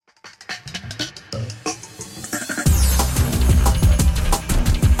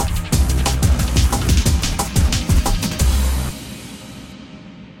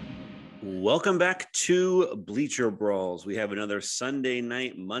Welcome back to Bleacher Brawls. We have another Sunday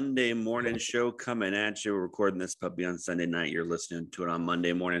night, Monday morning show coming at you. We're recording this puppy on Sunday night. You're listening to it on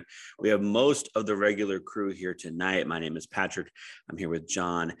Monday morning. We have most of the regular crew here tonight. My name is Patrick. I'm here with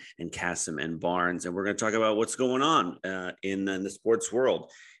John and Cassim and Barnes, and we're going to talk about what's going on in the sports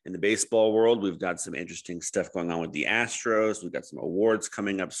world. In the baseball world, we've got some interesting stuff going on with the Astros. We've got some awards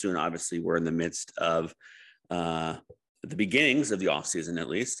coming up soon. Obviously, we're in the midst of the beginnings of the offseason, at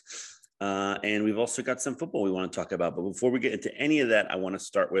least. And we've also got some football we want to talk about. But before we get into any of that, I want to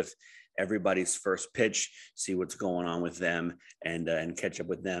start with everybody's first pitch, see what's going on with them, and catch up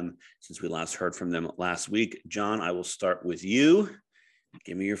with them since we last heard from them last week. John, I will start with you.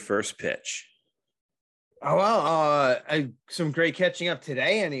 Give me your first pitch. Oh, well, some great catching up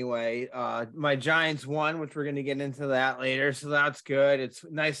today anyway. My Giants won, which we're going to get into that later, so that's good. It's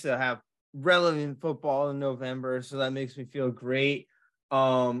nice to have relevant football in November, so that makes me feel great.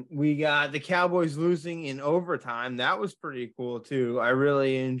 We got the Cowboys losing in overtime. That was pretty cool too. I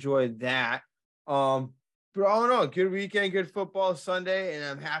really enjoyed that. But all in all, good weekend, good football Sunday, and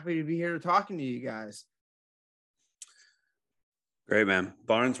I'm happy to be here talking to you guys. Great, man.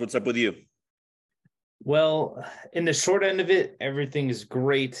 Barnes, what's up with you? Well, in the short end of it, everything is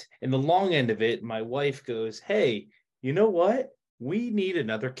great. In the long end of it, my wife goes, "Hey, you know what? We need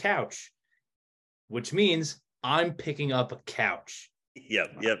another couch," which means I'm picking up a couch.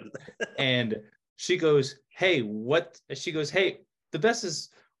 Yep. And she goes, "Hey, what?" She goes, "Hey, the best is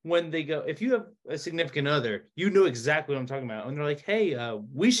when they go, if you have a significant other, you know exactly what I'm talking about." And they're like, "Hey,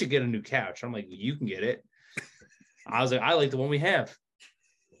 we should get a new couch." I'm like, "You can get it." I was like, "I like the one we have."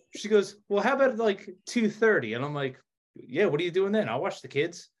 She goes, "Well, how about like 2:30?" And I'm like, "Yeah, what are you doing then? I'll watch the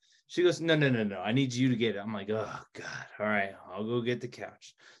kids." She goes, No. I need you to get it." I'm like, "Oh, God. All right, I'll go get the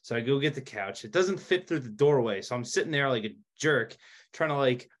couch." So I go get the couch. It doesn't fit through the doorway. So I'm sitting there like a jerk trying to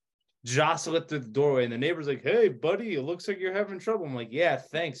like jostle it through the doorway. And the neighbor's like, "Hey, buddy, it looks like you're having trouble." I'm like, "Yeah,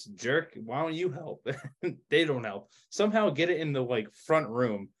 thanks, jerk. Why don't you help?" They don't help. Somehow get it in the like front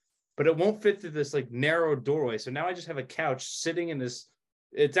room, but it won't fit through this like narrow doorway. So now I just have a couch sitting in this.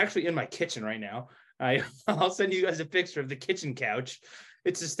 It's actually in my kitchen right now. I'll send you guys a picture of the kitchen couch.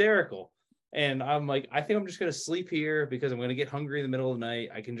 It's hysterical. And I'm like, I think I'm just going to sleep here because I'm going to get hungry in the middle of the night.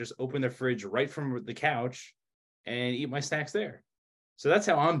 I can just open the fridge right from the couch and eat my snacks there. So that's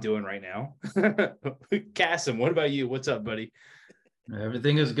how I'm doing right now. Cassim, what about you? What's up, buddy?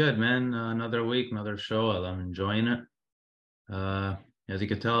 Everything is good, man. Another week, another show. I'm enjoying it. As you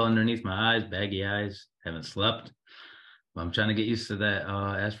can tell underneath my eyes, baggy eyes, haven't slept. I'm trying to get used to that.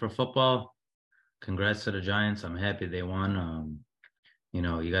 As for football, congrats to the Giants. I'm happy they won.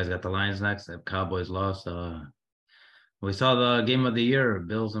 You guys got the Lions next. The Cowboys lost. We saw the game of the year,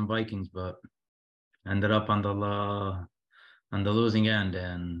 Bills and Vikings, but ended up on the losing end,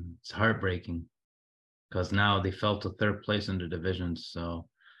 and it's heartbreaking because now they fell to third place in the division. So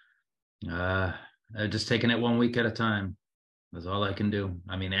just taking it 1 week at a time. That's all I can do.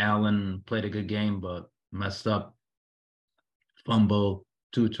 I mean, Allen played a good game, but messed up. Fumble,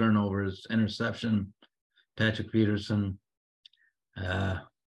 2 turnovers, interception, Patrick Peterson.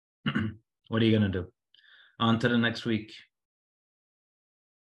 What are you going to do? On to the next week.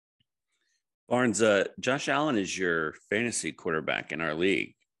 Barnes, Josh Allen is your fantasy quarterback in our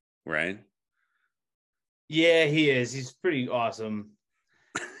league, right? Yeah, he is. He's pretty awesome.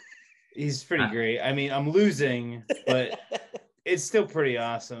 He's pretty great. I mean, I'm losing, but it's still pretty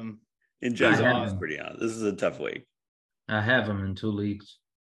awesome. In general, it's pretty awesome. This is a tough week. I have him in 2 leagues.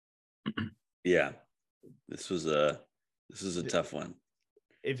 Yeah, this was a tough one.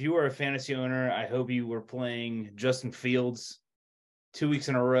 If you were a fantasy owner, I hope you were playing Justin Fields 2 weeks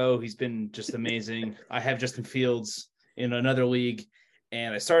in a row. He's been just amazing. I have Justin Fields in another league,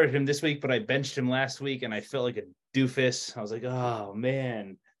 and I started him this week, but I benched him last week, and I felt like a doofus. I was like, "Oh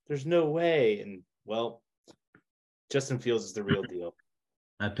man, there's no way." And well, Justin Fields is the real deal.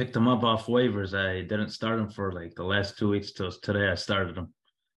 I picked him up off waivers. I didn't start him for like the last 2 weeks till today. I started him.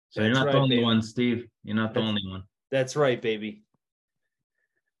 So you're not the only one, Steve. You're not the only one. That's right, baby.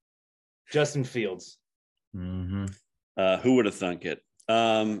 Justin Fields. Mm-hmm. Who would have thunk it?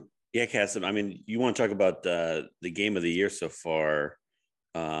 Yeah, Cassim. I mean, you want to talk about the game of the year so far?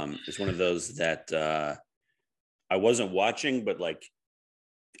 It's one of those that I wasn't watching, but like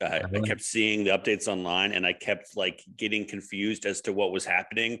I kept seeing the updates online, and I kept like getting confused as to what was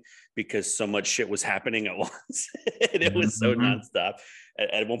happening because so much shit was happening at once, and it was so nonstop.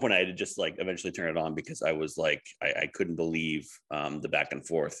 At one point, I had to just like eventually turn it on because I was like, I couldn't believe the back and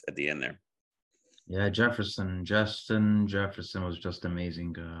forth at the end there. Yeah, Justin Jefferson was just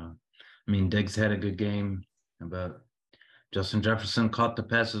amazing. I mean, Diggs had a good game, but Justin Jefferson caught the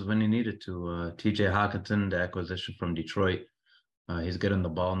passes when he needed to. TJ Hawkinson, the acquisition from Detroit, he's getting the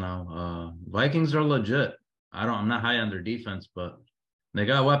ball now. Vikings are legit. I'm not high on their defense, but they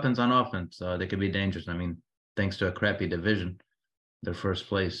got weapons on offense. They could be dangerous. I mean, thanks to a crappy division, they're first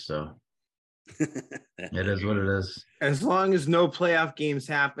place. So it is what it is. As long as no playoff games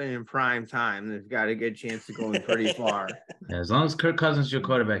happen in prime time, they've got a good chance of going pretty far. Yeah, as long as Kirk Cousins is your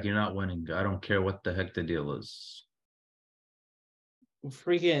quarterback, you're not winning. I don't care what the heck the deal is.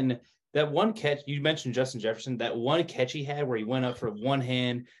 Freaking that one catch you mentioned, Justin Jefferson, that one catch he had where he went up for one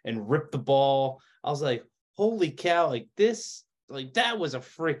hand and ripped the ball. I was like, holy cow, like this, like that was a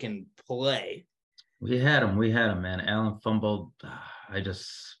freaking play. We had him, man. Allen fumbled. I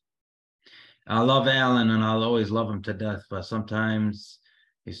love Allen and I'll always love him to death, but sometimes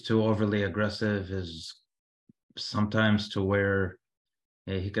he's too overly aggressive. Is sometimes to where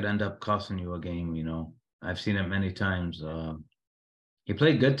he could end up costing you a game, you know. I've seen it many times. He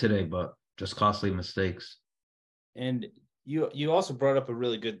played good today, but just costly mistakes. And you also brought up a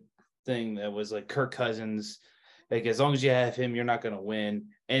really good thing that was like Kirk Cousins. Like, as long as you have him, you're not going to win.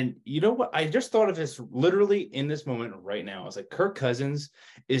 And you know what? I just thought of this literally in this moment right now. I was like, Kirk Cousins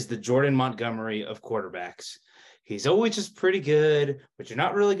is the Jordan Montgomery of quarterbacks. He's always just pretty good, but you're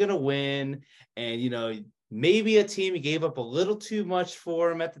not really going to win. And, you know, maybe a team gave up a little too much for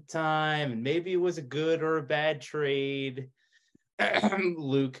him at the time, and maybe it was a good or a bad trade,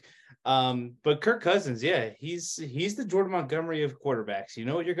 Luke. But Kirk Cousins, yeah, he's the Jordan Montgomery of quarterbacks. You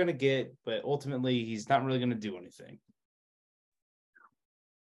know what you're going to get, but ultimately he's not really going to do anything.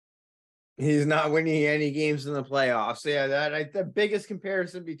 He's not winning any games in the playoffs. Yeah, the biggest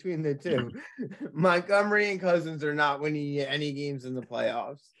comparison between the two. Montgomery and Cousins are not winning any games in the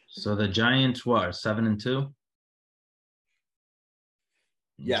playoffs. So the Giants, what, 7-2?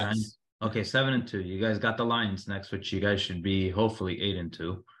 Yes. Giants, okay, 7-2. You guys got the Lions next, which you guys should be hopefully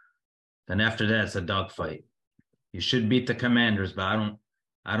 8-2. Then after that, it's a dogfight. You should beat the Commanders, but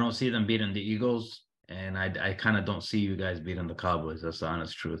I don't see them beating the Eagles, and I kind of don't see you guys beating the Cowboys. That's the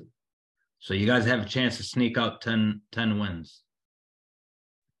honest truth. So you guys have a chance to sneak out 10 wins.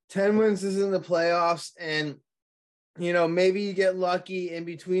 10 wins is in the playoffs, and you know, maybe you get lucky in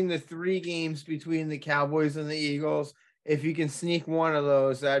between the 3 games between the Cowboys and the Eagles. If you can sneak one of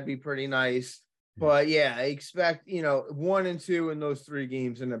those, that'd be pretty nice. But yeah, I expect, you know, 1 and 2 in those 3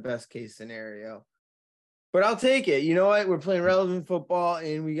 games in the best case scenario. But I'll take it. You know what? We're playing relevant football,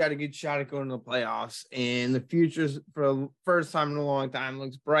 and we got a good shot at going to the playoffs. And the future's, for the first time in a long time,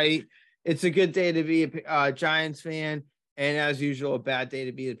 looks bright. It's a good day to be a Giants fan, and as usual, a bad day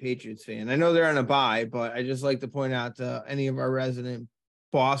to be a Patriots fan. I know they're on a bye, but I just like to point out to any of our resident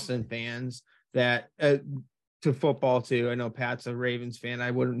Boston fans that to football too. I know Pat's a Ravens fan. I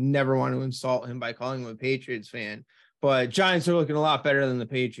would never want to insult him by calling him a Patriots fan, but Giants are looking a lot better than the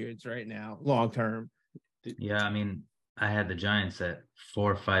Patriots right now, long term. Yeah, I mean, I had the Giants at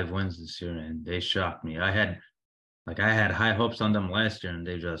 4 or 5 wins this year, and they shocked me. I had high hopes on them last year, and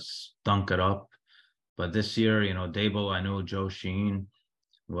they just stunk it up. But this year, you know, Dable, I know Joe Sheen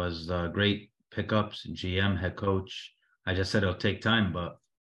was great pickups, GM, head coach. I just said it'll take time, but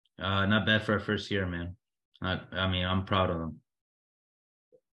not bad for a first year, man. I mean, I'm proud of them.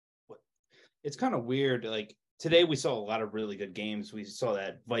 It's kind of weird. Like today, we saw a lot of really good games. We saw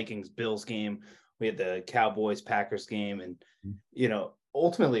that Vikings-Bills game. We had the Cowboys-Packers game, and you know,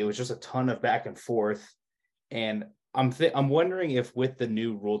 ultimately, it was just a ton of back and forth. And I'm wondering if with the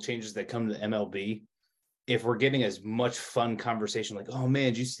new rule changes that come to the MLB, if we're getting as much fun conversation like, oh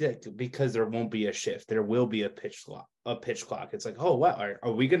man, did you see that? Because there won't be a shift. There will be a pitch clock. It's like, oh wow,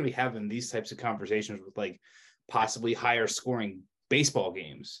 are we going to be having these types of conversations with like possibly higher scoring baseball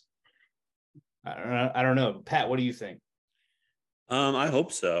games? I don't know. Pat, what do you think? I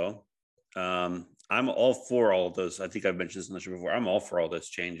hope so. I'm all for all of those. I think I've mentioned this in the show before. I'm all for all those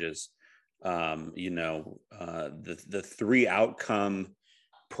changes. You know, the 3 outcome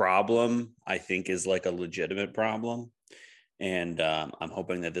problem, I think, is like a legitimate problem, and I'm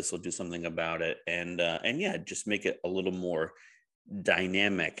hoping that this will do something about it, and yeah, just make it a little more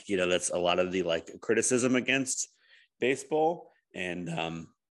dynamic. You know, that's a lot of the like criticism against baseball, and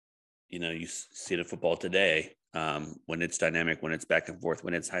you know, you see it in football today, when it's dynamic, when it's back and forth,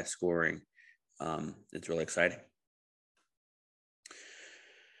 when it's high scoring, it's really exciting.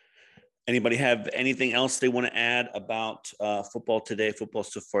 Anybody have anything else they want to add about football today, football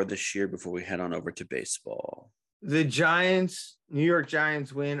so far this year, before we head on over to baseball? The New York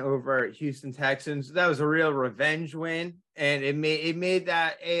Giants win over Houston Texans. That was a real revenge win, and it made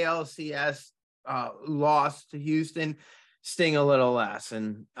that ALCS loss to Houston sting a little less.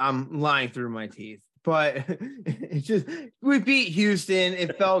 And I'm lying through my teeth. but it just we beat Houston.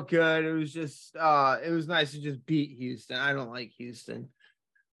 It felt good. It was just it was nice to just beat Houston. I don't like Houston.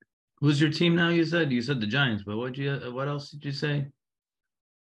 Who's your team now? You said the Giants, but what else did you say?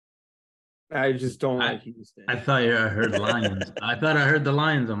 I just don't like I Houston. I thought I heard Lions. I thought I heard the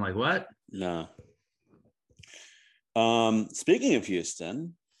Lions. I'm like, what? No. Speaking of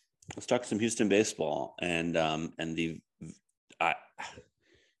Houston, let's talk some Houston baseball and the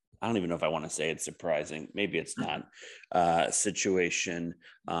I don't even know if I want to say it's surprising. Maybe it's not. Situation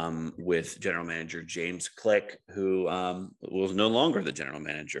with general manager James Click, who was no longer the general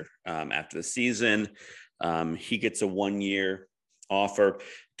manager after the season. He gets a 1-year offer.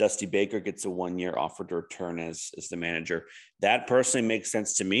 Dusty Baker gets a 1-year offer to return as the manager. That personally makes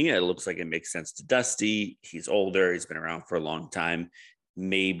sense to me. It looks like it makes sense to Dusty. He's older. He's been around for a long time.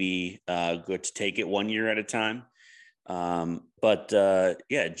 Maybe good to take it 1 year at a time. But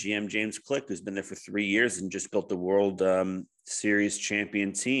GM James Click, who's been there for 3 years and just built the World Series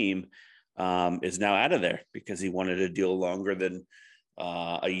champion team, is now out of there because he wanted a deal longer than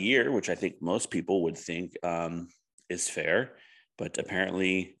a year, which I think most people would think is fair. But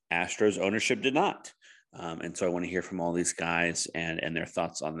apparently Astros ownership did not. And so I want to hear from all these guys and their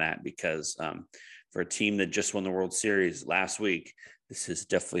thoughts on that, because for a team that just won the World Series last week, this is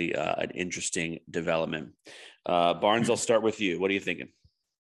definitely an interesting development. Barnes, I'll start with you. What are you thinking?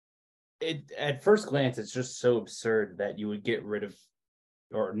 At first glance, it's just so absurd that you would get rid of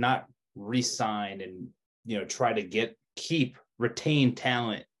or not re-sign and, try to retain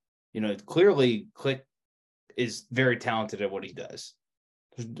talent. Clearly Click is very talented at what he does.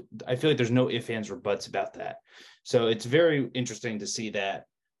 I feel like there's no ifs, ands, or buts about that. So it's very interesting to see that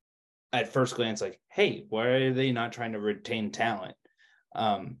at first glance, like, hey, why are they not trying to retain talent?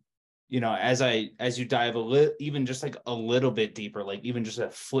 As you dive even just like a little bit deeper, like even just a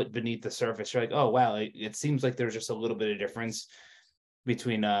foot beneath the surface, you're like, oh wow, it seems like there's just a little bit of difference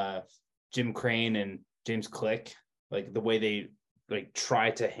between Jim Crane and James Click, like the way they like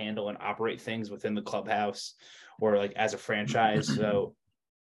try to handle and operate things within the clubhouse or like as a franchise. So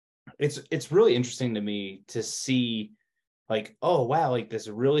it's really interesting to me to see like, oh wow, like this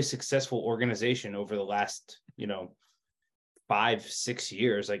really successful organization over the last 5-6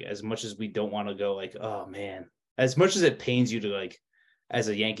 years, like as much as we don't want to go like, oh man, as much as it pains you to like as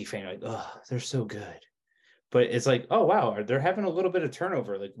a Yankee fan, like, oh, they're so good, but it's like, oh wow, they're having a little bit of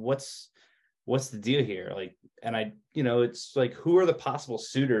turnover, like what's the deal here? Like, and it's like, who are the possible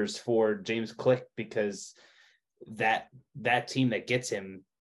suitors for James Click? Because that team that gets him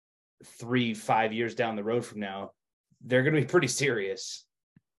 3-5 years down the road from now, they're going to be pretty serious.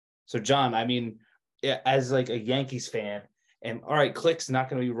 So John, I mean, as like a Yankees fan, and all right, Click's not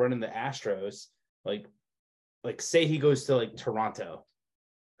going to be running the Astros. Like say he goes to like Toronto,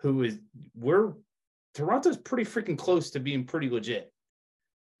 Toronto's pretty freaking close to being pretty legit.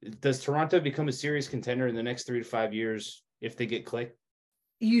 Does Toronto become a serious contender in the next 3 to 5 years if they get Click?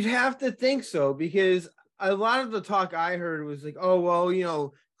 You'd have to think so, because a lot of the talk I heard was like, oh,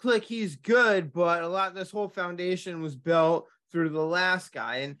 well, Click, he's good, but this whole foundation was built through the last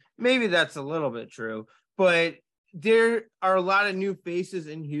guy. And maybe that's a little bit true, but there are a lot of new faces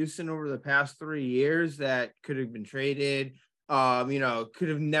in Houston over the past 3 years that could have been traded, could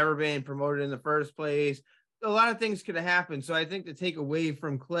have never been promoted in the first place. A lot of things could have happened. So I think to take away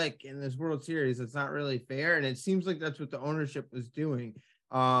from Click in this World Series, it's not really fair. And it seems like that's what the ownership was doing.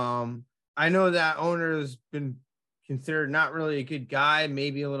 I know that owner has been considered not really a good guy,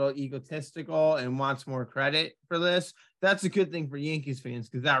 maybe a little egotistical and wants more credit for this. That's a good thing for Yankees fans,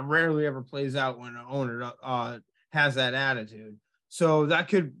 because that rarely ever plays out when an owner has that attitude. So that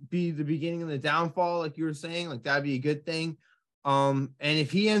could be the beginning of the downfall, like you were saying. Like, that'd be a good thing. And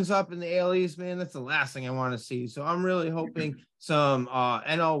if he ends up in the AL East, man, that's the last thing I want to see. So I'm really hoping some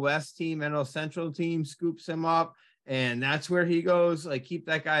NL West team, NL Central team scoops him up, and that's where he goes. Like, keep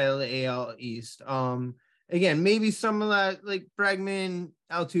that guy at the AL East. Again, maybe some of that, like Bregman,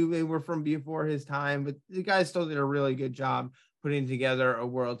 Altuve, were from before his time, but the guys still did a really good job putting together a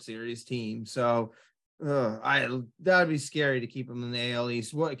World Series team. So that'd be scary to keep him in the AL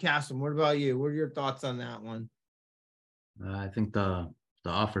East. Cassim, what about you? What are your thoughts on that one? I think the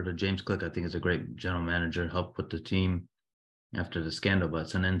offer to James Click, I think, is a great general manager. Help put the team after the scandal, but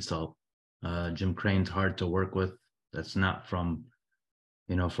it's an insult. Jim Crane's hard to work with. That's not from,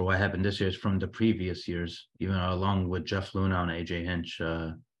 for what happened this year, it's from the previous years, even along with Jeff Luna and AJ Hinch.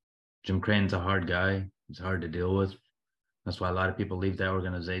 Jim Crane's a hard guy. He's hard to deal with. That's why a lot of people leave that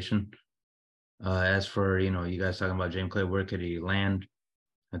organization. As for, you guys talking about James Click, where could he land?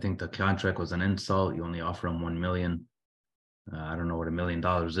 I think the contract was an insult. You only offer him $1 million. I don't know what $1 million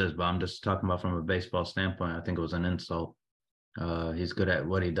is, but I'm just talking about from a baseball standpoint. I think it was an insult. He's good at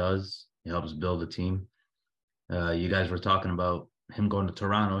what he does. He helps build a team. You guys were talking about him going to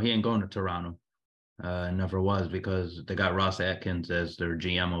Toronto. He ain't going to Toronto. Never was, because they got Ross Atkins as their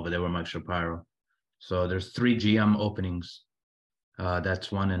GM over there with Mike Shapiro. So there's 3 GM openings.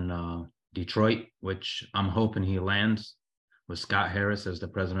 That's one in Detroit, which I'm hoping he lands, with Scott Harris as the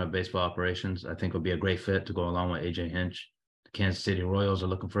president of baseball operations. I think would be a great fit to go along with AJ Hinch. The Kansas City Royals are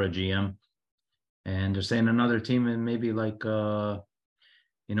looking for a GM. And they're saying another team, and maybe like,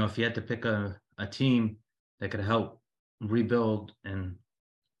 if you had to pick a team that could help rebuild and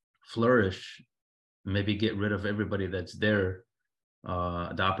flourish, maybe get rid of everybody that's there. The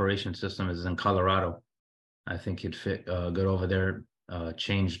operation system is in Colorado. I think he'd fit good over there,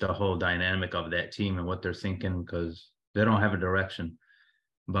 change the whole dynamic of that team and what they're thinking, because they don't have a direction.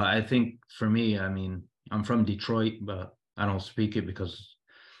 But I think for me, I mean, I'm from Detroit, but I don't speak it because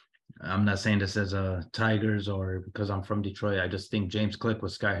I'm not saying this as a Tigers or because I'm from Detroit. I just think James Click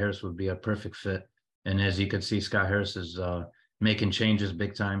with Scott Harris would be a perfect fit. And as you can see, Scott Harris is making changes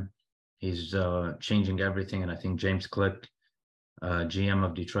big time. He's changing everything. And I think James Click, GM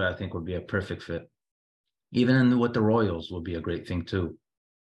of Detroit, I think would be a perfect fit. Even with the Royals would be a great thing too.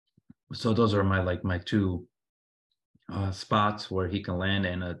 So those are my 2 spots where he can land,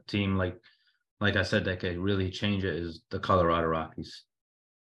 and a team like I said that could really change it is the Colorado Rockies.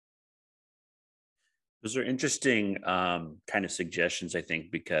 Those are interesting kind of suggestions, I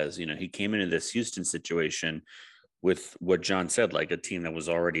think, because, he came into this Houston situation with what John said, like a team that was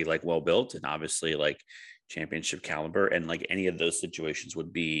already like well built and obviously like championship caliber, and like any of those situations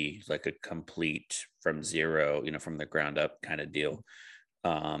would be like a complete from zero, from the ground up kind of deal.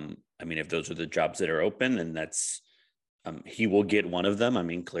 I mean, if those are the jobs that are open, then that's he will get one of them. I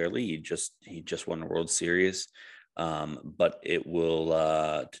mean, clearly he just won the World Series. But it will,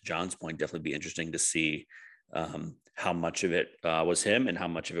 to John's point, definitely be interesting to see how much of it was him and how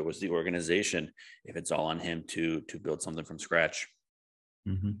much of it was the organization, if it's all on him to build something from scratch.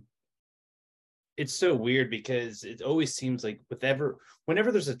 Mm-hmm. It's so weird because it always seems like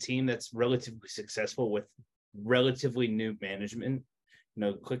whenever there's a team that's relatively successful with relatively new management,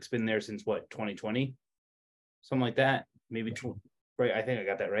 Click's been there since 2020, something like that, maybe right. I think I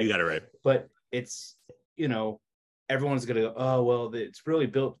got that right. You got it right. But it's, everyone's going to go, oh, well, it's really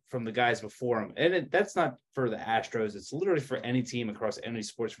built from the guys before him. And that's not for the Astros. It's literally for any team across any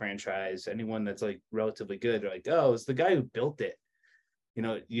sports franchise, anyone that's like relatively good. They're like, oh, it's the guy who built it.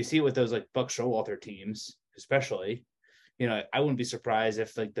 You see it with those like Buck Showalter teams, especially. I wouldn't be surprised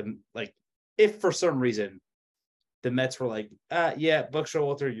if if for some reason the Mets were like, yeah, Buck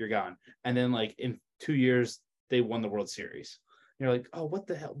Showalter, you're gone. And then like in 2 years, they won the World Series. You're like, oh, what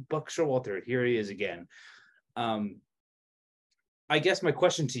the hell? Buck Showalter, here he is again. I guess my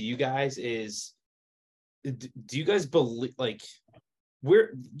question to you guys is, do you guys believe, like,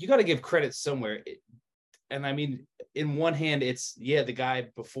 you got to give credit somewhere? And I mean, in one hand, it's, the guy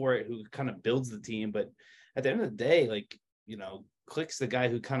before it who kind of builds the team. But at the end of the day, like, Click's the guy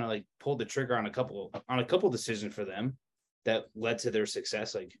who kind of like pulled the trigger on a couple decisions for them that led to their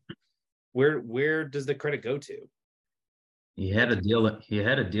success. Like, where does the credit go to? He had a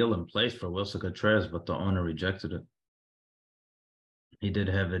deal in place for Wilson Contreras, but the owner rejected it. He did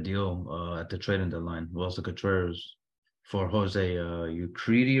have a deal at the trading deadline, Wilson Contreras, for Jose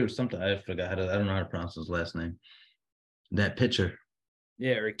Urquidy or something. I forgot I don't know how to pronounce his last name. That pitcher.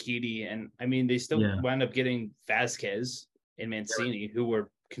 Yeah, Urquidy. And I mean, they still wound up getting Vasquez and Mancini, who were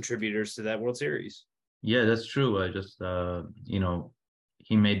contributors to that World Series. Yeah, that's true. I just,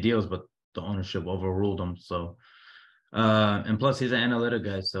 he made deals, but the ownership overruled him. So, and plus he's an analytic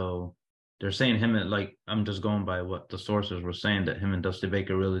guy. So they're saying him, like, I'm just going by what the sources were saying, that him and Dusty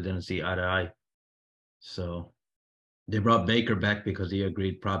Baker really didn't see eye to eye. So they brought Baker back because he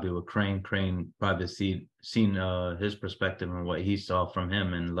agreed probably with Crane. Crane probably seen his perspective and what he saw from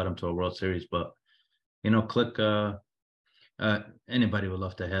him and led him to a World Series. But, Click, anybody would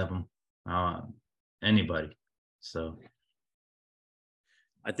love to have him. Anybody. So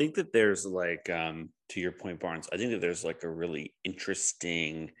I think that there's like, to your point, Barnes, I think that there's like a really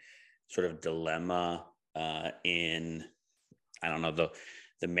interesting sort of dilemma in, I don't know,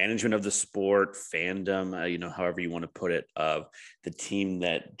 the management of the sport, fandom, however you want to put it, of the team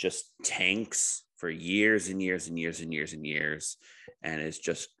that just tanks for years and years and years and years and years, and is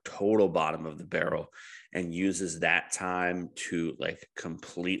just total bottom of the barrel, and uses that time to like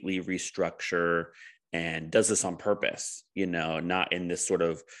completely restructure, and does this on purpose, not in this sort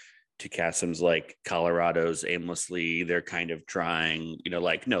of to Casim's like Colorado's aimlessly, they're kind of trying,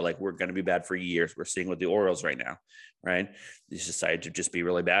 like, no, like we're going to be bad for years. We're seeing with the Orioles right now, right? They decided to just be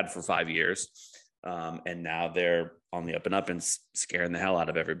really bad for 5 years. And now they're on the up and up and scaring the hell out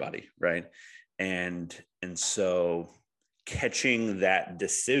of everybody, right? And so catching that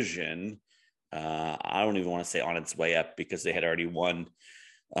decision, I don't even want to say on its way up because they had already won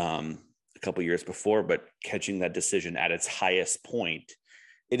a couple years before, but catching that decision at its highest point,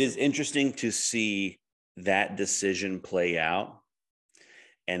 it is interesting to see that decision play out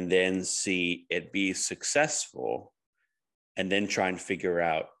and then see it be successful and then try and figure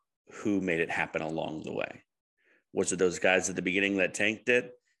out who made it happen along the way. Was it those guys at the beginning that tanked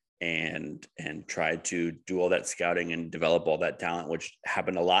it and tried to do all that scouting and develop all that talent, which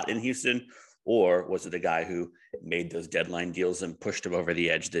happened a lot in Houston? Or was it the guy who made those deadline deals and pushed him over the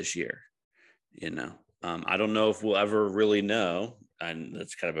edge this year? I don't know if we'll ever really know. And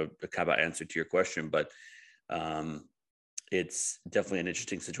that's kind of a cop-out answer to your question, but it's definitely an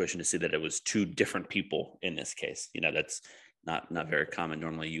interesting situation to see that it was two different people in this case. That's not very common.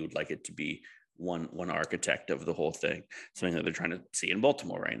 Normally you would like it to be one architect of the whole thing, something that they're trying to see in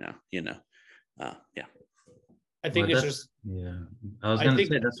Baltimore right now, yeah. I think Well, it's just, yeah. I was going to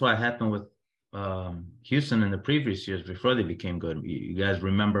say that's what happened with Houston in the previous years before they became good. You guys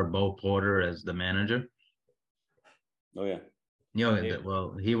remember Bo Porter as the manager? Oh yeah.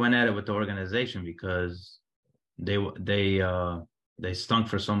 Well, he went at it with the organization because they stunk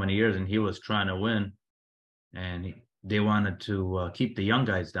for so many years, and he was trying to win, and they wanted to keep the young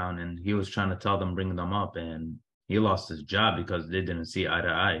guys down, and he was trying to tell them, bring them up, and he lost his job because they didn't see eye to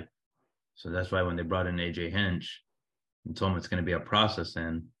eye. So that's why when they brought in AJ Hinch and told him it's going to be a process,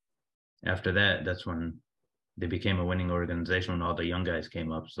 and after that, that's when they became a winning organization when all the young guys came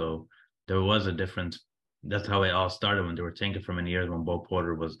up. So there was a difference. That's how it all started when they were tanking for many years when Bo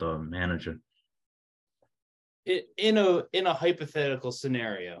Porter was the manager. in a hypothetical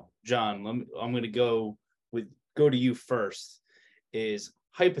scenario, John, I'm going to go to you first. Is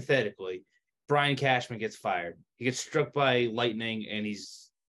hypothetically, Brian Cashman gets fired. He gets struck by lightning, and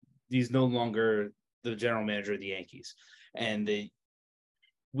he's no longer the general manager of the Yankees. And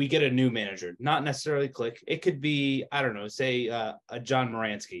we get a new manager, not necessarily Click. It could be, I don't know, say a John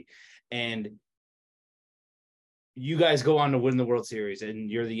Moransky, and you guys go on to win the World Series, and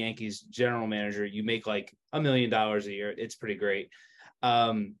you're the Yankees general manager. You make like $1 million a year. It's pretty great.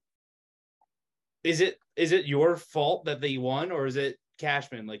 Is it your fault that they won, or is it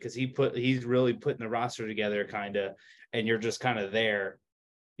Cashman? Like, because he's really putting the roster together, kind of, and you're just kind of there.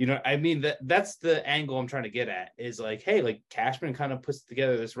 I mean, that's the angle I'm trying to get at, is like, hey, like Cashman kind of puts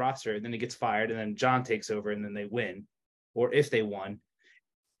together this roster, and then he gets fired, and then John takes over, and then they win, or if they won,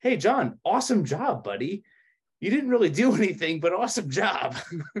 hey, John, awesome job, buddy. You didn't really do anything, but awesome job.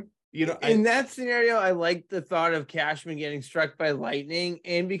 In that scenario, I like the thought of Cashman getting struck by lightning,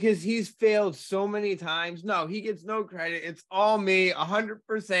 and because he's failed so many times, no, he gets no credit. It's all me,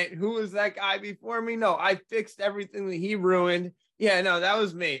 100%. Who was that guy before me? No, I fixed everything that he ruined. Yeah, no, that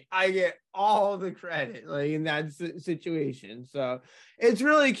was me. I get all the credit, like in that situation. So it's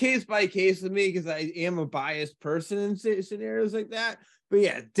really case by case with me because I am a biased person in scenarios like that. But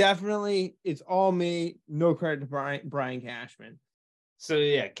yeah, definitely, it's all me. No credit to Brian Cashman. So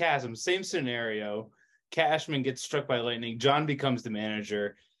yeah, Chasm, same scenario. Cashman gets struck by lightning. John becomes the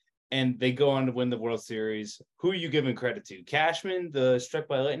manager, and they go on to win the World Series. Who are you giving credit to? Cashman, the struck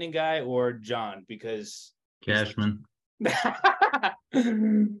by lightning guy, or John? Because Cashman. uh,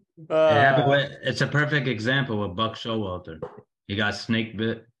 It's a perfect example with Buck Showalter. He got snake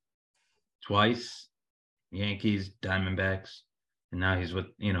bit twice, Yankees, Diamondbacks, and now he's with,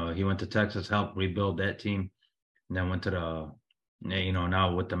 he went to Texas, helped rebuild that team, and then went to the,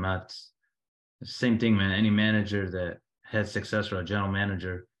 now with the Mets. Same thing, man. Any manager that has success, or a general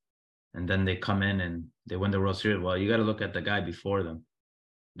manager, and then they come in and they win the World Series, well, you got to look at the guy before them.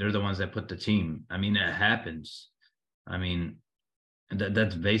 They're the ones that put the team. I mean, it happens. I mean,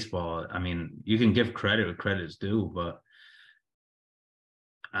 that's baseball. I mean, you can give credit where credit's due, but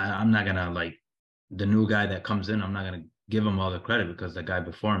I'm not going to, like, the new guy that comes in, I'm not going to give him all the credit because the guy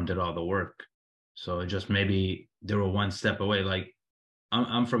before him did all the work. So it just maybe they were one step away. Like,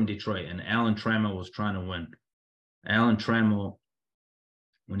 I'm from Detroit, and Alan Trammell was trying to win. Alan Trammell,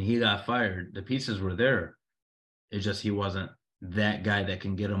 when he got fired, the pieces were there. It's just he wasn't that guy that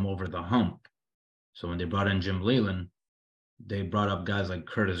can get him over the hump. So when they brought in Jim Leyland, they brought up guys like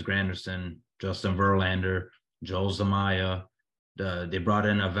Curtis Granderson, Justin Verlander, Joel Zamaya. They brought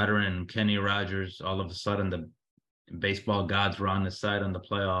in a veteran, Kenny Rogers. All of a sudden, the baseball gods were on his side in the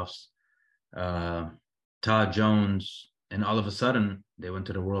playoffs. Todd Jones, and all of a sudden, They went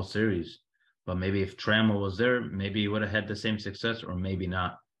to the World Series. But maybe if Trammell was there, maybe he would have had the same success, or maybe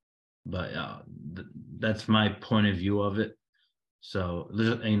not. But that's my point of view of it. So,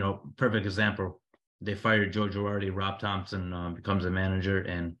 perfect example. They fired Joe Girardi. Rob Thompson becomes a manager,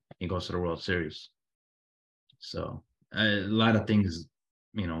 and he goes to the World Series. So a lot of things,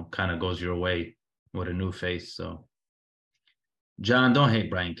 kind of goes your way with a new face. So, John, don't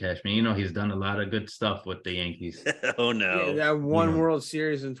hate Brian Cashman. He's done a lot of good stuff with the Yankees. Oh no, Yeah, that one World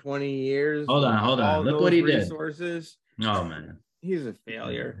Series in 20 years. Hold on. Look what he did. Oh man, he's a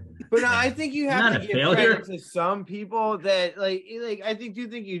failure. But I think you have to give credit to some people that like I think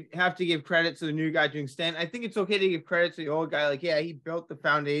you have to give credit to the new guy to an extent. I think it's okay to give credit to the old guy. Like, yeah, he built the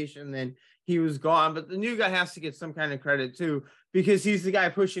foundation, then he was gone. But the new guy has to get some kind of credit too, because he's the guy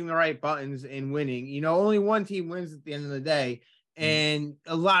pushing the right buttons and winning. Only one team wins at the end of the day. And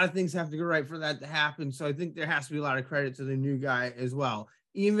a lot of things have to go right for that to happen. So I think there has to be a lot of credit to the new guy as well.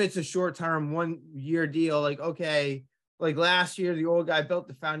 Even if it's a short-term 1-year deal, like, okay, like last year, the old guy built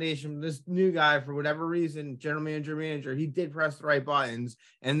the foundation. This new guy, for whatever reason, general manager, he did press the right buttons,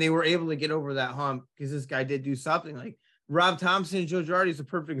 and they were able to get over that hump because this guy did do something. Like Rob Thompson and Joe Girardi is a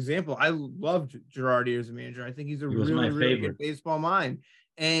perfect example. I loved Girardi as a manager. I think he's a really good baseball mind.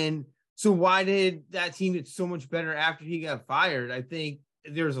 And so why did that team get so much better after he got fired? I think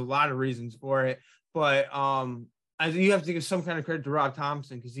there's a lot of reasons for it, but I think you have to give some kind of credit to Rob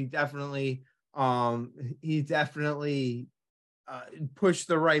Thompson because he definitely pushed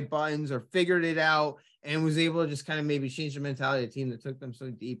the right buttons or figured it out and was able to just kind of maybe change the mentality of the team that took them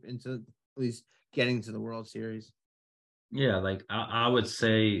so deep into at least getting to the World Series. Yeah, like I would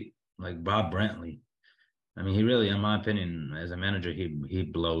say like Bob Brantley. I mean, he really, in my opinion, as a manager, he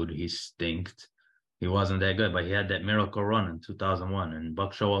blowed, he stinked. He wasn't that good, but he had that miracle run in 2001, and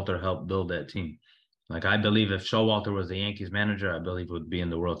Buck Showalter helped build that team. Like, I believe if Showalter was the Yankees manager, I believe he would be in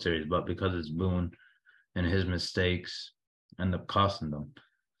the World Series, but because it's Boone and his mistakes end up costing them.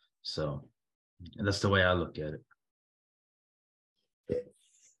 So that's the way I look at it.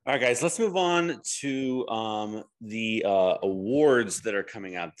 All right, guys, let's move on to the awards that are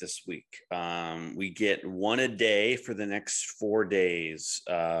coming out this week. We get one a day for the next 4 days.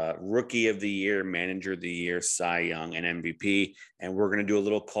 Rookie of the Year, Manager of the Year, Cy Young, and MVP. And we're going to do a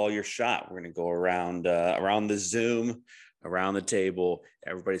little call your shot. We're going to go around the Zoom, around the table.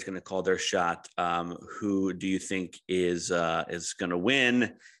 Everybody's going to call their shot. Who do you think is going to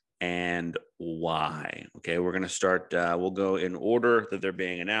win? And why? Okay, we're going to start. We'll go in order that they're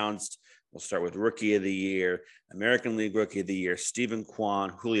being announced. We'll start with Rookie of the Year, American League Rookie of the Year, Steven Kwan,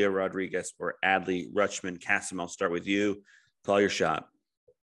 Julio Rodriguez, or Adley Rutschman. Kasim, I'll start with you. Call your shot.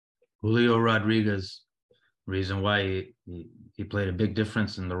 Julio Rodriguez. Reason why he played a big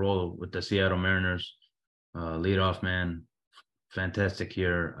difference in the role with the Seattle Mariners. Leadoff man, fantastic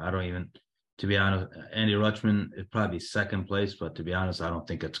year. To be honest, Andy Rutschman is probably second place, but to be honest, I don't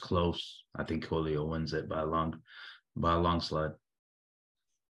think it's close. I think Julio wins it by a long slide.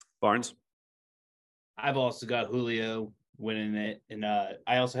 Barnes? I've also got Julio winning it, and I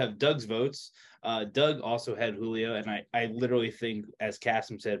also have Doug's votes. Doug also had Julio, and I literally think, as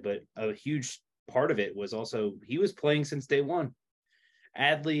Kasim said, but a huge part of it was also he was playing since day one.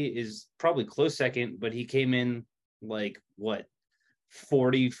 Adley is probably close second, but he came in like, what,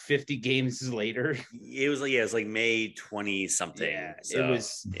 40, 50 games later. It was like May 20 something. Yeah, so,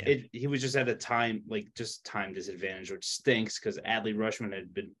 he was just at a time disadvantage, which stinks because Adley Rutschman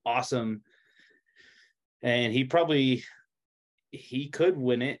had been awesome. And he could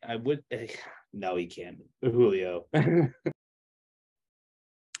win it. No, he can't. Julio.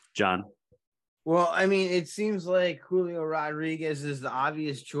 John? Well, I mean, it seems like Julio Rodriguez is the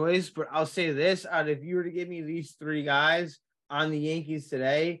obvious choice, but I'll say this, if you were to give me these three guys on the Yankees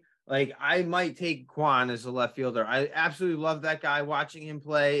today, like I might take Kwan as a left fielder. I absolutely love that guy, watching him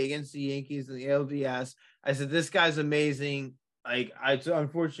play against the Yankees in the ALDS. I said, this guy's amazing.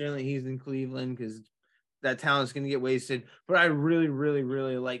 Unfortunately, he's in Cleveland because that talent's going to get wasted, but I really, really,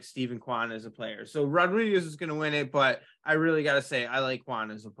 really like Steven Kwan as a player. So Rodriguez is going to win it, but I really got to say, I like Kwan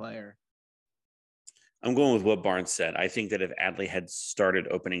as a player. I'm going with what Barnes said. I think that if Adley had started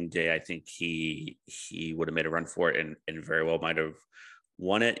opening day, I think he would have made a run for it and very well might have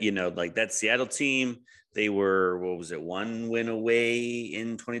won it. Like that Seattle team, they were, one win away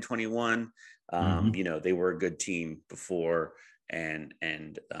in 2021. They were a good team before, and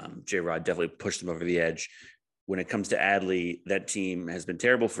J-Rod definitely pushed them over the edge. When it comes to Adley, that team has been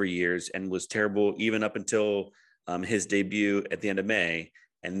terrible for years and was terrible even up until his debut at the end of May,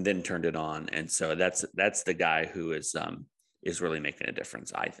 and then turned it on. And so that's the guy who is really making a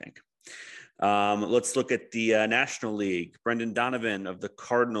difference, I think. Let's look at the National League. Brendan Donovan of the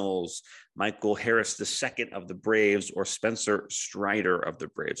Cardinals, Michael Harris II of the Braves, or Spencer Strider of the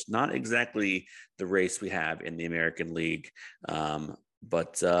Braves. Not exactly the race we have in the American League,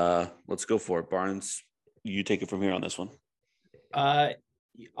 but let's go for it. Barnes, you take it from here on this one.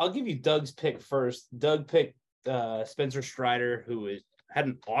 I'll give you Doug's pick first. Doug picked Spencer Strider, who had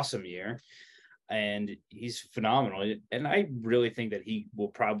an awesome year. And he's phenomenal. And I really think that he will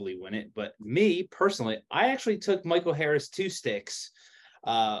probably win it. But me personally, I actually took Michael Harris Two Sticks,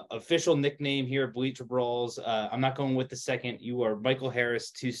 official nickname here at Bleacher Brawls. I'm not going with the second. You are Michael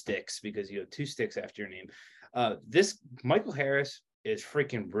Harris Two Sticks because you have two sticks after your name. This Michael Harris is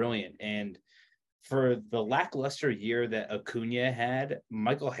freaking brilliant. And for the lackluster year that Acuna had,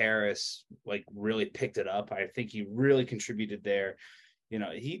 Michael Harris really picked it up. I think he really contributed there.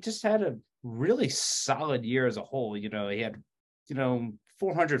 He just had a really solid year as a whole. He had,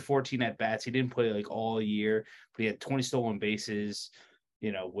 414 at bats. He didn't play all year, but he had 20 stolen bases,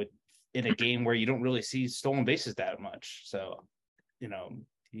 in a game where you don't really see stolen bases that much. So,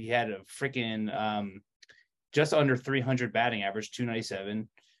 he had a freaking just under 300 batting average, 297.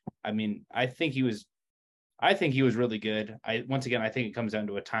 I mean, I think he was really good. I think it comes down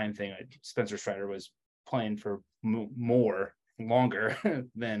to a time thing. Spencer Strider was playing for longer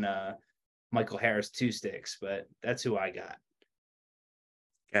than Michael Harris Two Sticks, but that's who I got.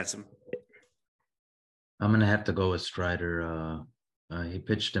 Cassim. I'm gonna have to go with Strider. He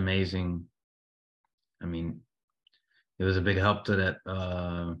pitched amazing. I mean, it was a big help to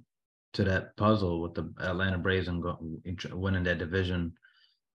that puzzle with the Atlanta Braves and winning that division,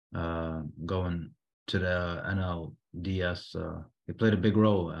 going to the NLDS. He played a big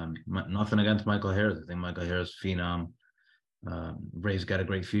role. Nothing against Michael Harris. I think Michael Harris, phenom. Braves got a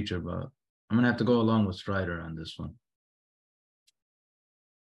great future, but I'm gonna have to go along with Strider on this one.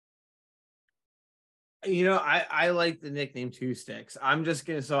 I like the nickname Two Sticks. I'm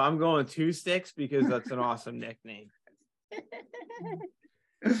going Two Sticks because that's an awesome nickname.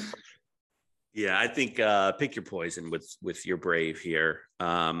 Yeah, I think pick your poison with your Brave here.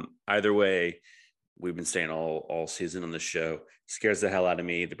 Either way, we've been saying all season on the show. Scares the hell out of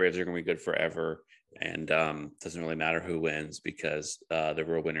me. The Braves are going to be good forever, and doesn't really matter who wins because the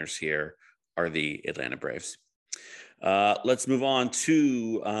real winners here are the Atlanta Braves. Let's move on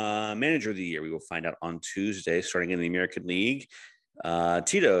to Manager of the Year. We will find out on Tuesday, starting in the American League.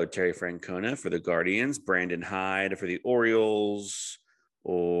 Terry Francona for the Guardians, Brandon Hyde for the Orioles,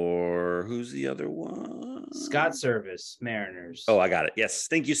 or who's the other one? Scott Service, Mariners. Oh, I got it. Yes,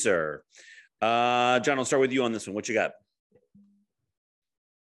 thank you, sir. John, I'll start with you on this one. What you got?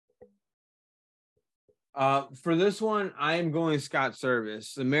 For this one, I am going Scott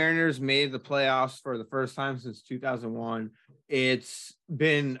Service. The Mariners made the playoffs for the first time since 2001. It's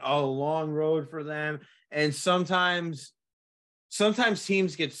been a long road for them, and sometimes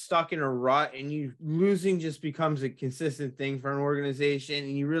teams get stuck in a rut, and losing just becomes a consistent thing for an organization,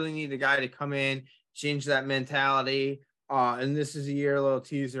 and you really need a guy to come in, change that mentality. And this is a little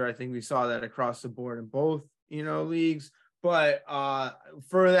teaser. I think we saw that across the board in both, leagues. But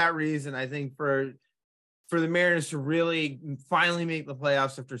for that reason, I think for the Mariners to really finally make the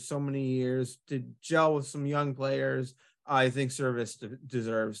playoffs after so many years, to gel with some young players, I think Service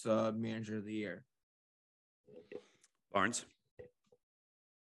deserves the Manager of the Year. Barnes.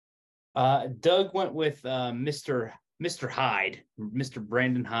 Doug went with Mr. Hyde, Mr.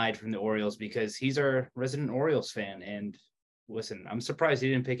 Brandon Hyde from the Orioles, because he's our resident Orioles fan. And listen, I'm surprised he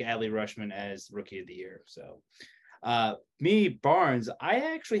didn't pick Adley Rutschman as Rookie of the Year. So me, Barnes,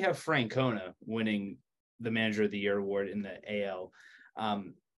 I actually have Francona winning the Manager of the Year award in the AL.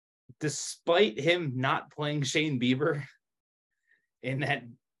 Despite him not playing Shane Bieber in that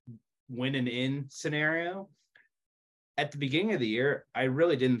win and in scenario, at the beginning of the year, I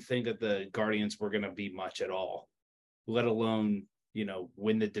really didn't think that the Guardians were going to be much at all, let alone,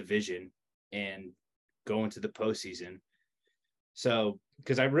 win the division and go into the postseason. So,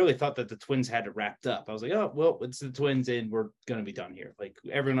 because I really thought that the Twins had it wrapped up. I was like, oh, well, it's the Twins and we're going to be done here. Like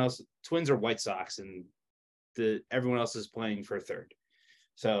everyone else, Twins are White Sox and everyone else is playing for third.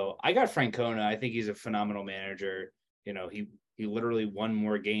 So I got Francona. I think he's a phenomenal manager. He literally won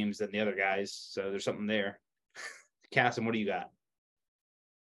more games than the other guys. So there's something there. Cassim, what do you got?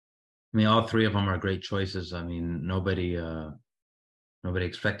 I mean, all three of them are great choices. I mean, nobody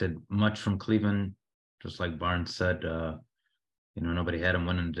expected much from Cleveland. Just like Barnes said, nobody had him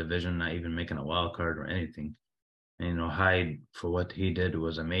winning the division, not even making a wild card or anything. And, Hyde, for what he did,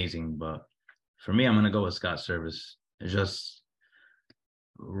 was amazing. But for me, I'm going to go with Scott Service. It's just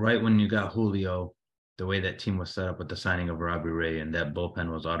right when you got Julio, the way that team was set up with the signing of Robbie Ray, and that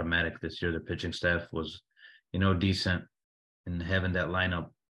bullpen was automatic this year. The pitching staff was, decent, and having that lineup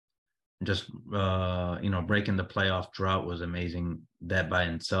just breaking the playoff drought was amazing. That by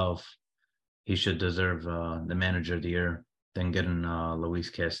itself, he should deserve the manager of the year. Then getting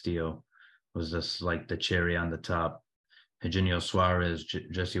Luis Castillo was just like the cherry on the top. Eugenio Suarez,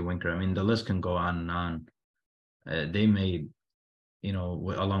 Jesse Winker. I mean, the list can go on and on. They made,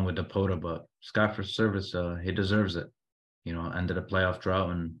 along with Dakota, but Scott for service, he deserves it. Ended a playoff drought,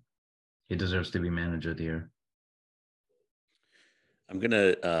 and he deserves to be manager of the year. I'm going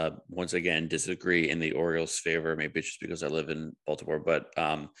to, once again, disagree in the Orioles' favor. Maybe it's just because I live in Baltimore, but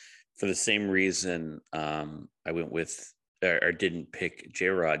for the same reason, I went with or didn't pick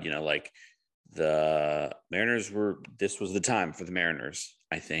J-Rod. Like the Mariners this was the time for the Mariners,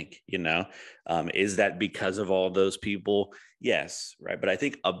 I think. Is that because of all those people? Yes, right. But I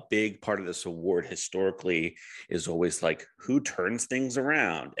think a big part of this award historically is always like who turns things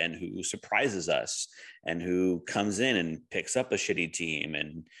around and who surprises us and who comes in and picks up a shitty team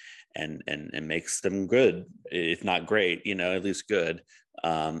and makes them good, if not great, at least good.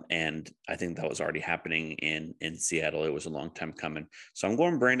 And I think that was already happening in Seattle. It was a long time coming. So I'm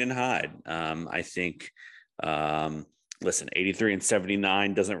going Brandon Hyde. I think, listen, 83 and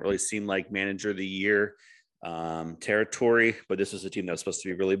 79 doesn't really seem like manager of the year territory, but this was a team that was supposed to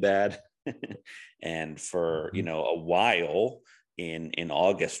be really bad. And for, a while in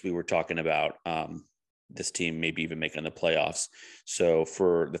August, we were talking about, this team maybe even making the playoffs. So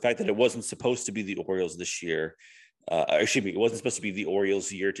for the fact that it wasn't supposed to be the Orioles this year, it wasn't supposed to be the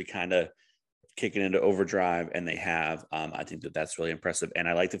Orioles year to kind of kick it into overdrive, and they have. I think that's really impressive, and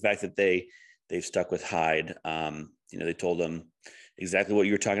I like the fact that they've stuck with Hyde. They told him exactly what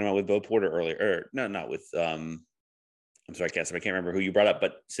you were talking about with Bo Porter earlier, or no, not with. I'm sorry, Cass, I can't remember who you brought up,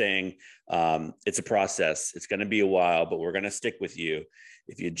 but saying it's a process. It's going to be a while, but we're going to stick with you.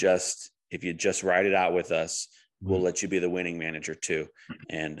 If you just ride it out with us, we'll let you be the winning manager too.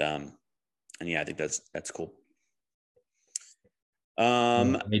 And yeah, I think that's cool.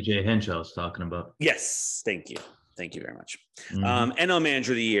 AJ Hinch I was talking about. Yes, thank you very much. NL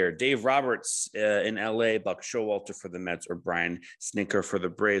Manager of the Year: Dave Roberts in LA, Buck Showalter for the Mets, or Brian Snitker for the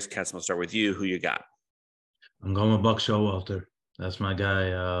Braves. Cass, I'll start with you. Who you got? I'm going with Buck Showalter. That's my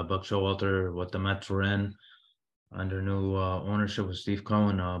guy. Buck Showalter, what the Mets were in under new ownership with Steve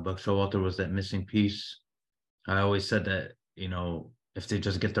Cohen. Buck Showalter was that missing piece. I always said that, if they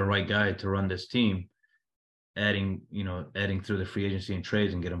just get the right guy to run this team, adding through the free agency and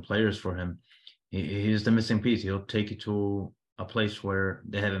trades and getting players for him, he's the missing piece. He'll take you to a place where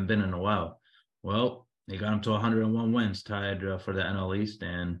they haven't been in a while. Well, they got him to 101 wins, tied for the NL East,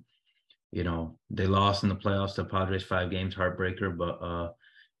 and they lost in the playoffs to Padres 5 games, heartbreaker. But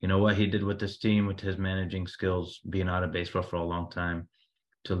you know what he did with this team, with his managing skills, being out of baseball for a long time,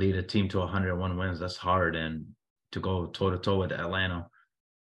 to lead a team to 101 wins, that's hard. And to go toe to toe with Atlanta,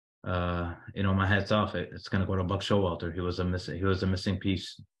 my hat's off. It's gonna go to Buck Showalter. He was a missing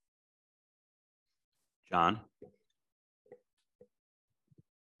piece. John?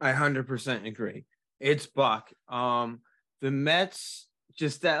 I 100% agree. It's Buck. The Mets,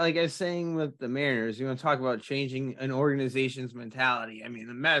 just that, like I was saying with the Mariners, you want to talk about changing an organization's mentality. I mean,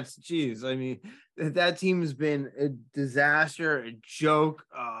 the Mets, geez, that team has been a disaster, a joke,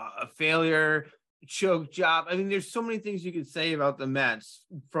 a failure, choke job. I mean, there's so many things you could say about the Mets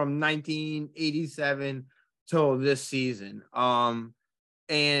from 1987 till this season.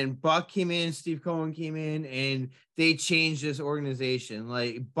 And Buck came in, Steve Cohen came in, and they changed this organization.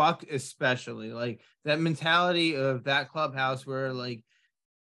 Like Buck, especially, like that mentality of that clubhouse where like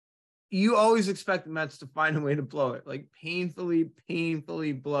you always expect the Mets to find a way to blow it, like painfully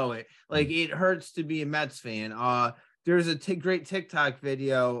blow it. Like it hurts to be a Mets fan. There's a great TikTok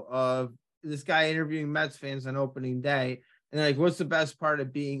video of this guy interviewing Mets fans on opening day. And like, what's the best part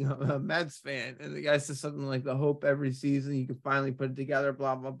of being a Mets fan? And the guy says something like the hope every season you can finally put it together,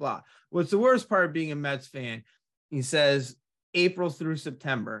 blah, blah, blah. What's the worst part of being a Mets fan? He says April through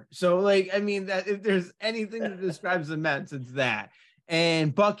September. So like, I mean, that if there's anything that describes the Mets, it's that.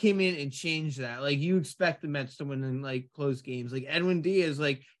 And Buck came in and changed that. Like you expect the Mets to win in like close games. Like Edwin Diaz,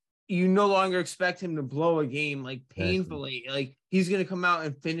 like you no longer expect him to blow a game like painfully. Like he's going to come out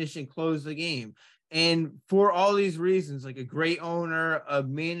and finish and close the game. And for all these reasons, like a great owner, a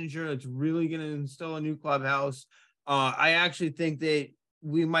manager that's really going to instill a new clubhouse, I actually think that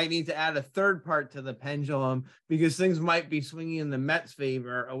we might need to add a third part to the pendulum because things might be swinging in the Mets'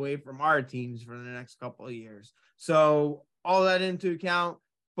 favor away from our teams for the next couple of years. So all that into account,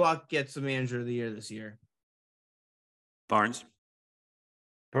 Buck gets the manager of the year this year. Barnes?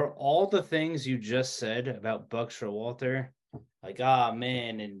 For all the things you just said about Buck Showalter, like,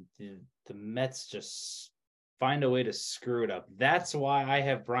 man, and the Mets just find a way to screw it up. That's why I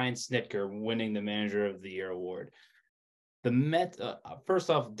have Brian Snitker winning the Manager of the Year award. The Mets, first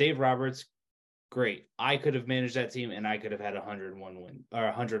off, Dave Roberts, great. I could have managed that team, and I could have had 101 win or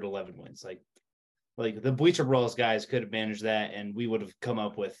 111 wins. Like the Bleacher Brawls guys could have managed that, and we would have come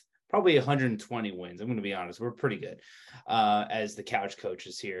up with probably 120 wins. I'm going to be honest. We're pretty good as the couch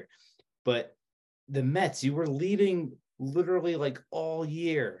coaches here. But the Mets, you were leading literally like all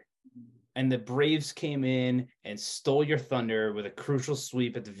year. And the Braves came in and stole your thunder with a crucial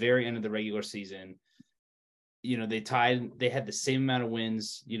sweep at the very end of the regular season. You know, they had the same amount of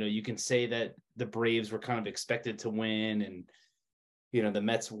wins. You know, you can say that the Braves were kind of expected to win, and, you know, the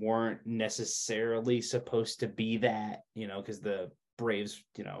Mets weren't necessarily supposed to be that, you know, because the Braves,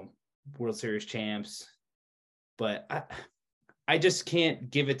 you know, World Series champs. But I just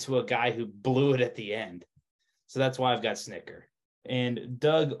can't give it to a guy who blew it at the end. So that's why I've got Snitker. And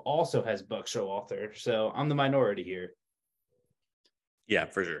Doug also has Buck Showalter. So I'm the minority here. Yeah,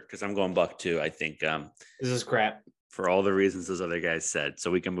 for sure. Because I'm going Buck too. I think This is crap. for all the reasons those other guys said. So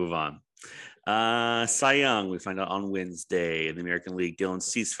we can move on. Cy Young, we find out on Wednesday in the American League. Dylan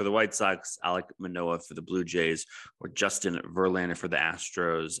Cease for the White Sox, Alek Manoah for the Blue Jays, or Justin Verlander for the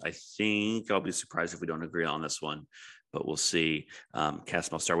Astros. I think I'll be surprised if we don't agree on this one, but we'll see.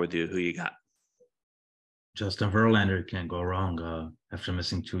 Cassim, I'll start with you. Who you got? Justin Verlander, can't go wrong. After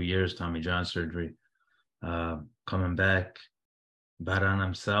missing 2 years, Tommy John surgery, coming back, bet on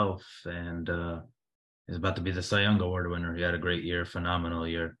himself, and he's about to be the Cy Young Award winner. He had a great year, phenomenal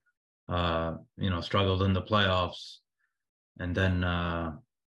year. You know, struggled in the playoffs, and then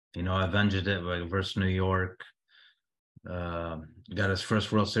you know, avenged it like versus New York. Got his first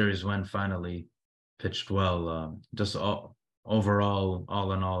World Series win finally. Pitched well. Just overall,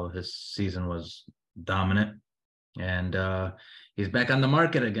 all in all, his season was dominant, and he's back on the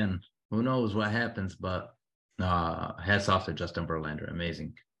market again. Who knows what happens, but hats off to Justin Verlander.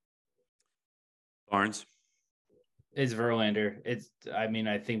 Amazing. Barnes? It's Verlander.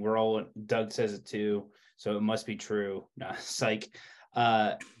 I think we're all, Doug says it too, so it must be true. Nah, psych.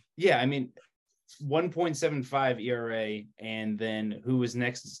 Yeah, I mean, 1.75 ERA, and then who was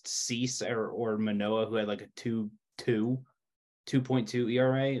next? Cease or Manoah, who had like a 2.2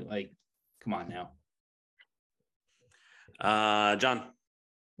 ERA. Like, come on now. John?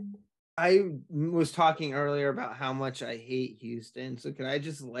 I was talking earlier about how much I hate Houston. So can I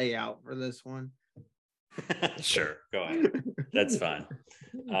just lay out for this one? Sure, go ahead. That's fine.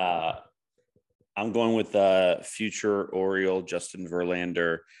 I'm going with future Oriole Justin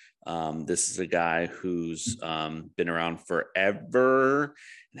Verlander. This is a guy who's been around forever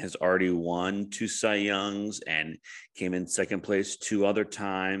and has already won 2 Cy Youngs and came in second place 2 other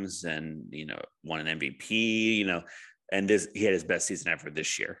times, and, you know, won an MVP, you know, and he had his best season ever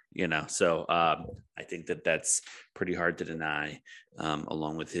this year, you know. So I think that's pretty hard to deny,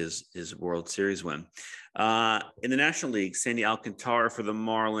 along with his World Series win. In the National League, Sandy Alcantara for the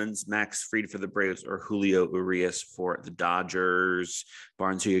Marlins, Max Fried for the Braves, or Julio Urias for the Dodgers.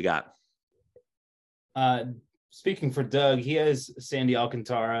 Barnes, who you got? Speaking for Doug, he has Sandy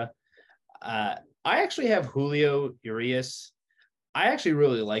Alcantara. I actually have Julio Urias. I actually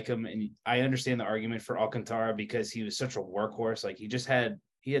really like him, and I understand the argument for Alcantara because he was such a workhorse. Like, he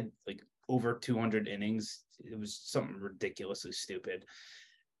had like over 200 innings. It was something ridiculously stupid.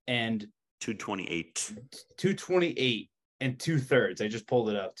 And 228 and 2/3. I just pulled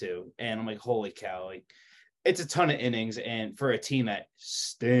it up too, and I'm like, holy cow! Like, it's a ton of innings, and for a team that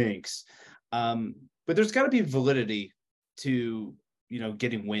stinks. But there's got to be validity to, you know,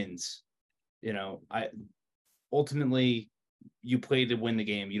 getting wins. You know, ultimately, you play to win the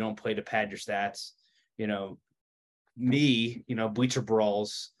game. You don't play to pad your stats. You know, Bleacher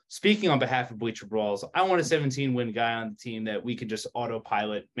Brawls. Speaking on behalf of Bleacher Brawls, I want a 17-win guy on the team that we can just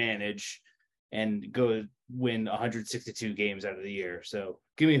autopilot manage and go win 162 games out of the year. So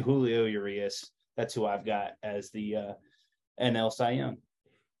give me Julio Urias. That's who I've got as the NL Cy Young.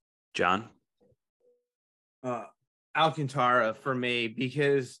 John? Alcantara for me,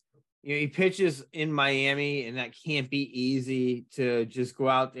 because, you know, he pitches in Miami, and that can't be easy to just go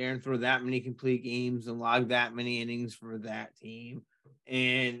out there and throw that many complete games and log that many innings for that team.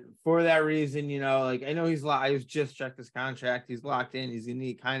 And for that reason, you know, like, I know I was just checked his contract. He's locked in. He's going to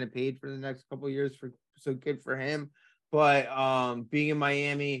get kind of paid for the next couple of years, so good for him. But being in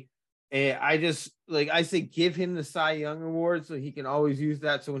Miami, I say give him the Cy Young Award so he can always use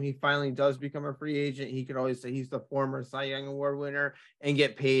that. So when he finally does become a free agent, he can always say he's the former Cy Young Award winner and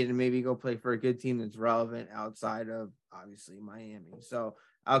get paid and maybe go play for a good team that's relevant outside of, obviously, Miami. So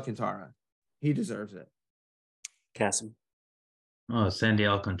Alcantara. He deserves it. Cassim. Oh, Sandy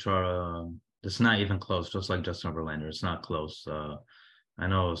Alcantara, it's not even close, just like Justin Verlander. It's not close. I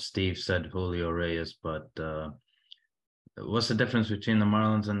know Steve said Julio Reyes, but what's the difference between the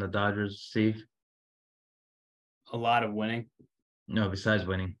Marlins and the Dodgers, Steve? A lot of winning. No, besides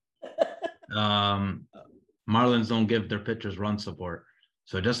winning. Um, Marlins don't give their pitchers run support.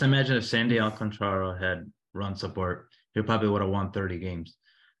 So just imagine if Sandy Alcantara had run support, he probably would have won 30 games.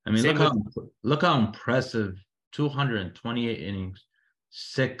 I mean, look how impressive 228 innings,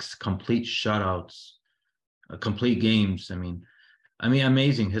 6 complete shutouts, complete games. I mean,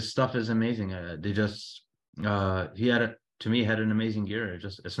 amazing. His stuff is amazing. He had a to me had an amazing year.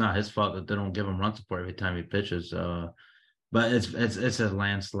 It's not his fault that they don't give him run support every time he pitches. But it's a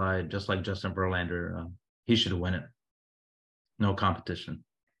landslide, just like Justin Verlander. He should win it. No competition.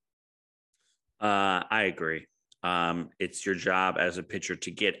 I agree. It's your job as a pitcher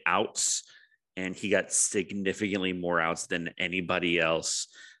to get outs, and he got significantly more outs than anybody else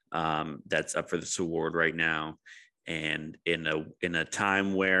that's up for this award right now. And in a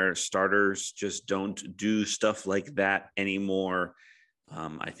time where starters just don't do stuff like that anymore,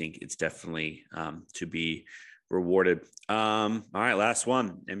 I think it's definitely to be rewarded. All right, last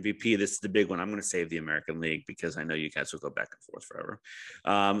one, MVP. This is the big one. I'm going to save the American League because I know you guys will go back and forth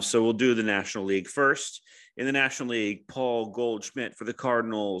forever. So we'll do the National League first. In the National League, Paul Goldschmidt for the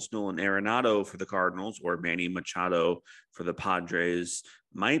Cardinals, Nolan Arenado for the Cardinals, or Manny Machado for the Padres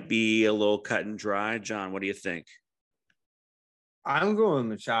might be a little cut and dry. John, what do you think? I'm going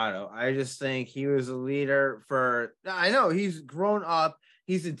Machado. I just think he was a leader I know he's grown up.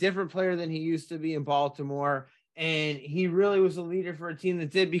 He's a different player than he used to be in Baltimore. And he really was a leader for a team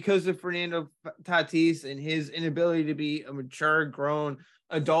that did, because of Fernando Tatis and his inability to be a mature, grown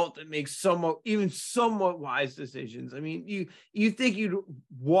adult that makes somewhat wise decisions. I mean, you think you'd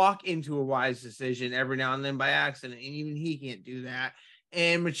walk into a wise decision every now and then by accident, and even he can't do that.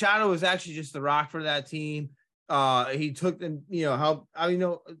 And Machado was actually just the rock for that team. He took them,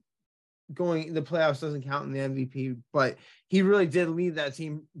 going the playoffs doesn't count in the MVP, but he really did lead that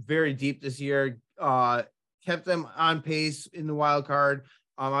team very deep this year. Kept them on pace in the wild card.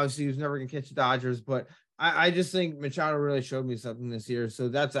 Obviously, he was never going to catch the Dodgers, but I just think Machado really showed me something this year. So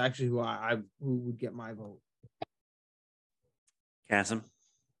that's actually who would get my vote. Cassim?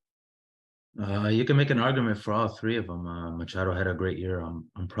 You can make an argument for all three of them. Machado had a great year.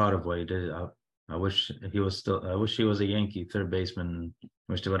 I'm proud of what he did. I wish he was a Yankee third baseman.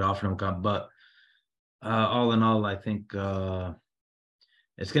 Wish they would offer him come, but all in all, I think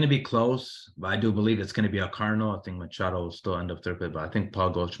it's going to be close. But I do believe it's going to be a Cardinal. I think Machado will still end up third, but I think Paul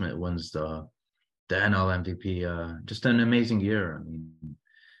Goldschmidt wins the NL MVP. Just an amazing year. I mean,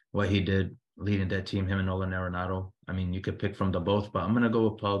 what he did leading that team, him and Nolan Arenado. I mean, you could pick from the both, but I'm going to go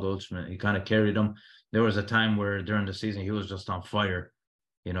with Paul Goldschmidt. He kind of carried them. There was a time where during the season he was just on fire,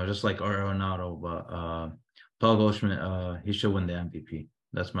 just like Arenado. But Paul Goldschmidt, he should win the MVP.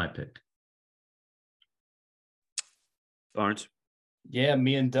 That's my pick. Barnes? Yeah,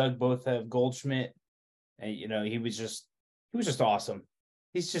 me and Doug both have Goldschmidt, and he was just awesome.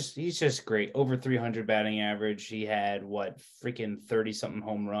 He's just great. Over 300 batting average. He had freaking 30-something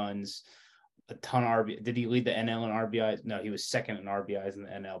home runs, a ton of RBI. Did he lead the NL in RBIs? No, he was second in RBIs in the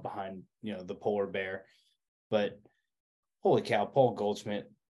NL behind, the polar bear. But holy cow, Paul Goldschmidt,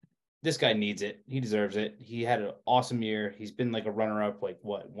 this guy needs it. He deserves it. He had an awesome year. He's been like a runner-up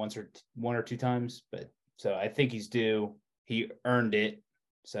one or two times, but so I think he's due. He earned it.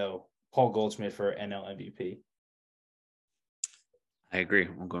 So Paul Goldschmidt for NL MVP. I agree.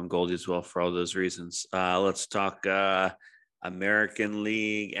 I'm going Goldie as well for all those reasons. Let's talk American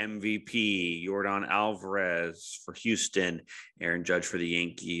League MVP. Yordan Alvarez for Houston, Aaron Judge for the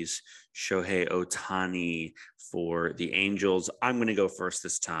Yankees, Shohei Ohtani for the Angels. I'm going to go first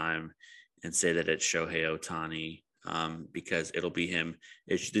this time and say that it's Shohei Ohtani because it'll be him.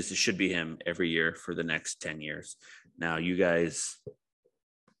 This should be him every year for the next 10 years. Now, you guys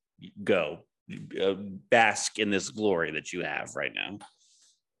go. Bask in this glory that you have right now.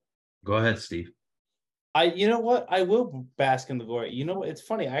 Go ahead, Steve. You know what? I will bask in the glory. You know what? It's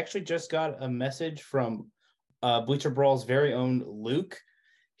funny. I actually just got a message from Bleacher Brawl's very own Luke.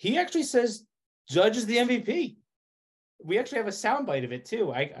 He actually says Judge is the MVP. We actually have a soundbite of it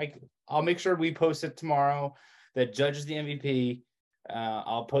too. I'll make sure we post it tomorrow. That Judge is the MVP.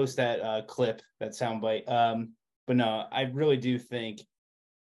 I'll post that clip, that soundbite. But no, I really do think.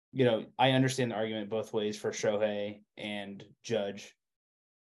 I understand the argument both ways for Shohei and Judge.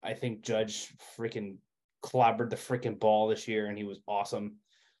 I think Judge freaking clobbered the freaking ball this year, and he was awesome.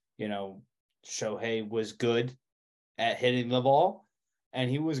 Shohei was good at hitting the ball, and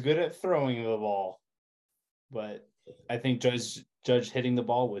he was good at throwing the ball. But I think Judge hitting the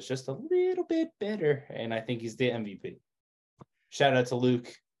ball was just a little bit better, and I think he's the MVP. Shout out to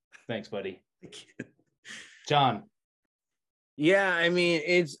Luke. Thanks, buddy. John. Yeah, I mean,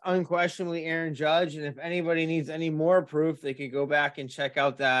 it's unquestionably Aaron Judge. And if anybody needs any more proof, they could go back and check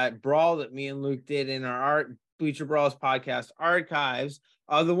out that brawl that me and Luke did in our Bleacher Brawls podcast archives.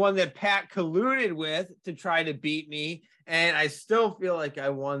 The one that Pat colluded with to try to beat me. And I still feel like I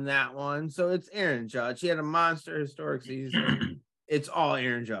won that one. So it's Aaron Judge. He had a monster historic season. It's all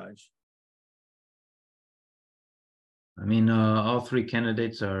Aaron Judge. I mean, all three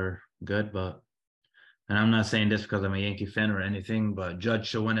candidates are good, but, and I'm not saying this because I'm a Yankee fan or anything, but Judge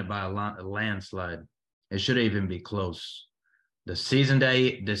should win it by a landslide. It shouldn't even be close. The season that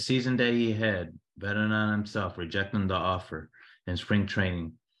he had, betting on himself, rejecting the offer in spring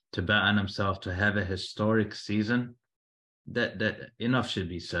training, to bet on himself, to have a historic season, that enough should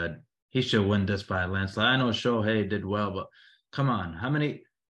be said. He should win this by a landslide. I know Shohei did well, but come on,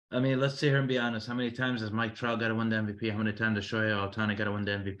 let's sit here and be honest. How many times has Mike Trout got to win the MVP? How many times does Shohei Ohtani got to win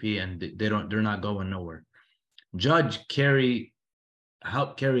the MVP? And they're not going nowhere. Judge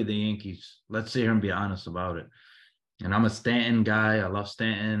helped carry the Yankees. Let's sit here and be honest about it. And I'm a Stanton guy. I love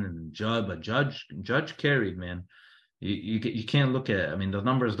Stanton and Judge, but Judge carried, man. You can't look at it. I mean, the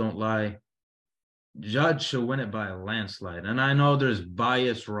numbers don't lie. Judge should win it by a landslide. And I know there's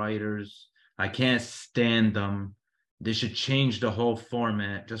biased writers. I can't stand them. They should change the whole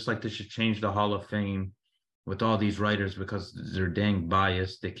format, just like they should change the Hall of Fame with all these writers, because they're dang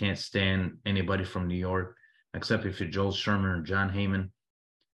biased. They can't stand anybody from New York, except if you're Joel Sherman or John Heyman.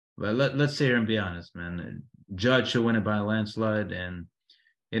 But let's sit here and be honest, man. Judge should win it by a landslide, and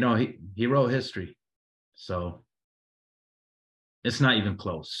he wrote history, so it's not even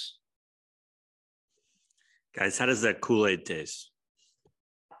close. Guys, how does that Kool-Aid taste?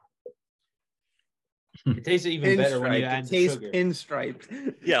 It tastes even better when you add the sugar.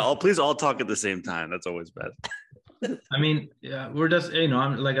 Pinstriped. Yeah, all talk at the same time. That's always bad. I mean, yeah, we're just,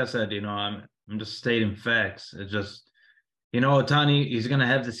 I'm like I said, I'm just stating facts. It's just, Ohtani, he's gonna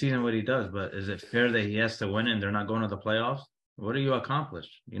have the season what he does, but is it fair that he has to win and they're not going to the playoffs? What do you accomplish?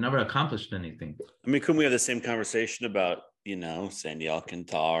 You never accomplished anything. I mean, couldn't we have the same conversation about, Sandy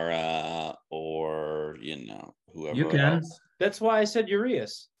Alcantara or, whoever You can. else? That's why I said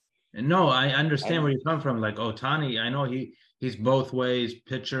Urias. No, I understand where you come from. Like Ohtani, I know he's both ways,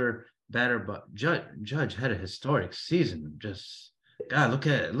 pitcher, batter, but Judge had a historic season. Just God,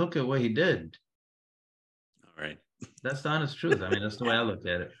 look at what he did. All right. That's the honest truth. I mean, that's the way I look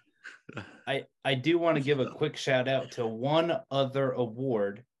at it. I do want to give a quick shout out to one other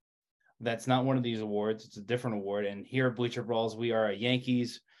award that's not one of these awards. It's a different award. And here at Bleacher Brawls, we are a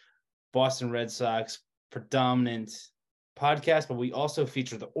Yankees, Boston Red Sox predominant podcast, but we also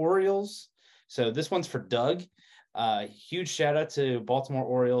feature the Orioles. So this one's for Doug. Huge shout out to Baltimore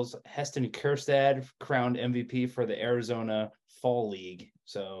Orioles. Heston Kjerstad crowned MVP for the Arizona Fall League.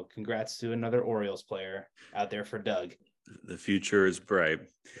 So congrats to another Orioles player out there for Doug. The future is bright.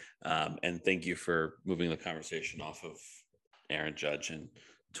 And thank you for moving the conversation off of Aaron Judge in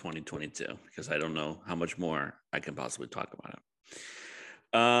 2022, because I don't know how much more I can possibly talk about it.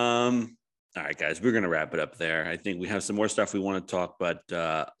 All right, guys, we're going to wrap it up there. I think we have some more stuff we want to talk, but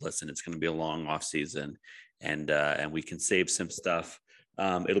listen, it's going to be a long off season, and we can save some stuff.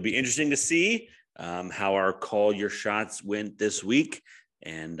 It'll be interesting to see how our call your shots went this week,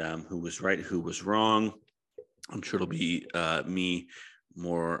 and who was right, who was wrong. I'm sure it'll be me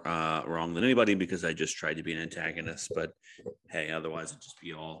more wrong than anybody, because I just tried to be an antagonist, but hey, otherwise it'd just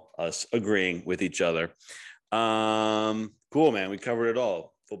be all us agreeing with each other. Cool, man. We covered it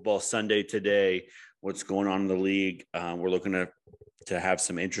all. Football Sunday today, what's going on in the league. We're looking to have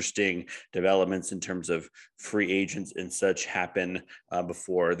some interesting developments in terms of free agents and such happen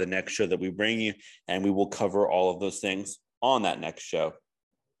before the next show that we bring you, and we will cover all of those things on that next show.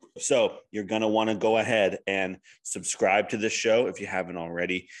 So you're going to want to go ahead and subscribe to this show if you haven't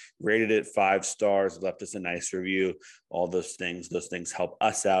already. Rated it 5 stars, left us a nice review, all those things. Those things help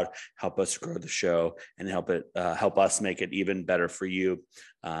us out, help us grow the show, and help us make it even better for you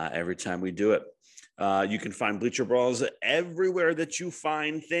every time we do it. You can find Bleacher Brawls everywhere that you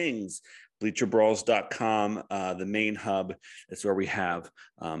find things. BleacherBrawls.com, the main hub. That's where we have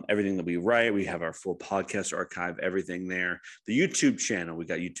everything that we write. We have our full podcast archive, everything there. The YouTube channel, we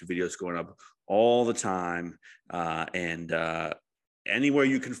got YouTube videos going up all the time. And anywhere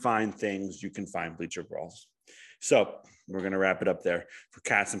you can find things, you can find Bleacher Brawls. So we're going to wrap it up there. For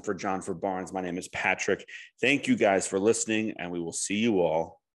Katz and for John, for Barnes, my name is Patrick. Thank you guys for listening, and we will see you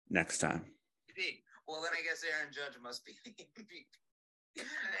all next time. Well, then I guess Aaron Judge must be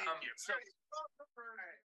So